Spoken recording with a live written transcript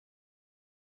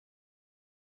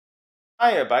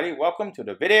Hi everybody, welcome to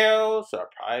the video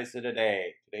surprise of the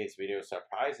day. Today's video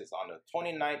surprise is on the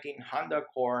 2019 Honda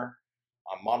Accord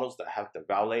models that have the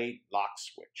Valet Lock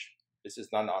switch. This is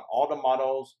not on all the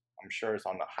models, I'm sure it's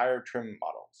on the higher trim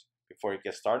models. Before you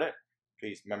get started,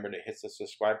 please remember to hit the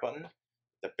subscribe button,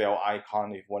 the bell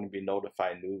icon if you want to be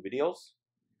notified new videos,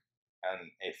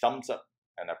 and a thumbs up,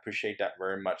 and I appreciate that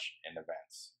very much in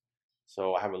advance.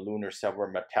 So I have a Lunar Silver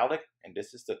Metallic, and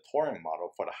this is the Touring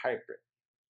model for the hybrid.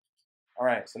 All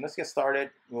right, so let's get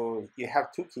started. Well, you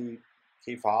have two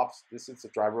key fobs. This is the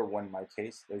driver one in my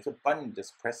case. There's a button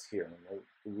just pressed here, and it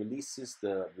releases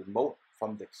the remote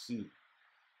from the key.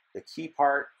 The key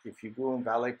part, if you go in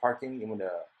valet parking, you want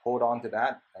to hold on to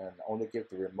that and only give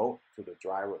the remote to the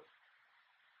driver.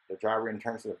 The driver in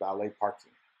terms of the valet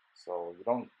parking. So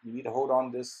you need to hold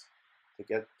on this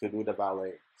to do the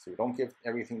valet. So you don't give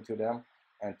everything to them.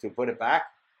 And to put it back,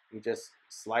 you just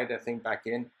slide that thing back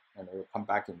in, and it will come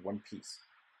back in one piece.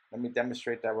 Let me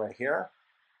demonstrate that right here.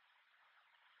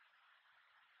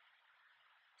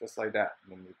 Just like that.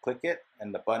 When you click it,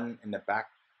 and the button in the back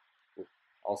will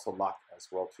also lock as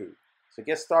well too. So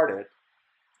get started.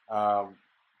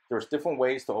 There's different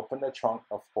ways to open the trunk,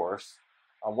 of course.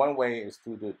 One way is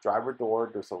through the driver door.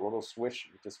 There's a little switch.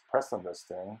 You just press on this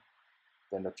thing,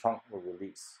 then the trunk will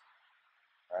release.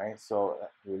 All right, so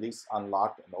release,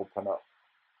 unlock, and open up.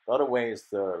 The other way is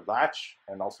the latch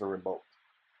and also the remote.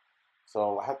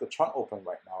 So I have the trunk open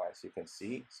right now, as you can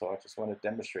see. So I just want to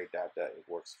demonstrate that it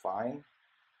works fine.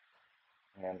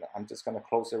 And I'm just going to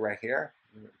close it right here.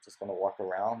 I'm just going to walk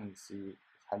around and see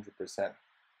it's 100%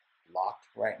 locked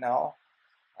right now.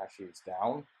 Actually, it's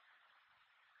down.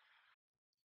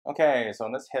 Okay, so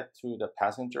let's head to the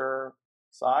passenger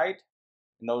side.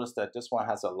 Notice that this one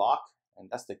has a lock, and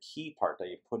that's the key part that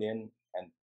you put in and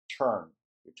turn.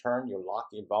 You turn, you lock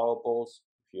your valuables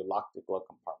if you lock the glove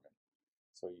compartment.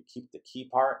 So you keep the key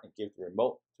part and give the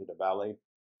remote to the valet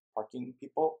parking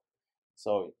people.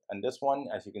 So in this one,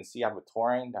 as you can see, I have a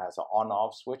Touring that has an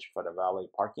on-off switch for the valet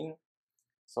parking.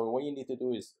 So what you need to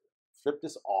do is flip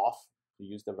this off to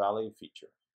use the valet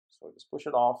feature. So just push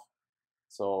it off.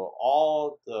 So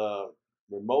all the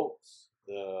remotes,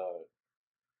 the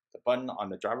button on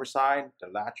the driver's side, the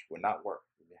latch will not work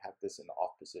if you have this in the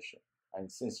off position. And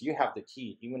since you have the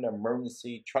key, even the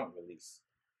emergency trunk release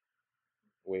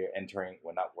we're entering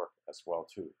will not work as well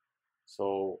too.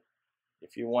 So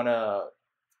if you want to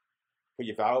put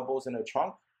your valuables in the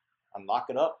trunk, unlock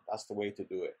it up, that's the way to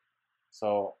do it.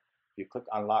 So if you click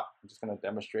unlock, I'm just going to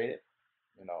demonstrate it.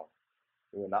 It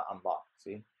will not unlock,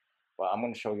 see? But I'm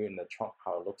going to show you in the trunk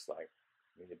how it looks like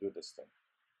when you do this thing.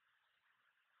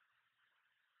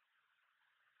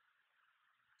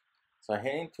 So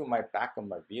heading to my back of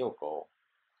my vehicle,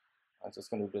 I'm just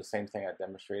going to do the same thing I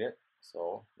demonstrated.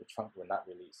 So the trunk will not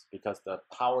release because the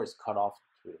power is cut off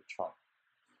to the trunk.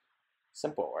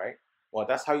 Simple, right? Well,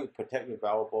 that's how you protect your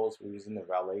valuables using the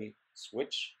valet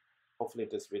switch. Hopefully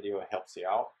this video helps you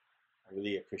out. I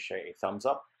really appreciate a thumbs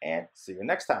up, and see you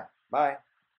next time. Bye.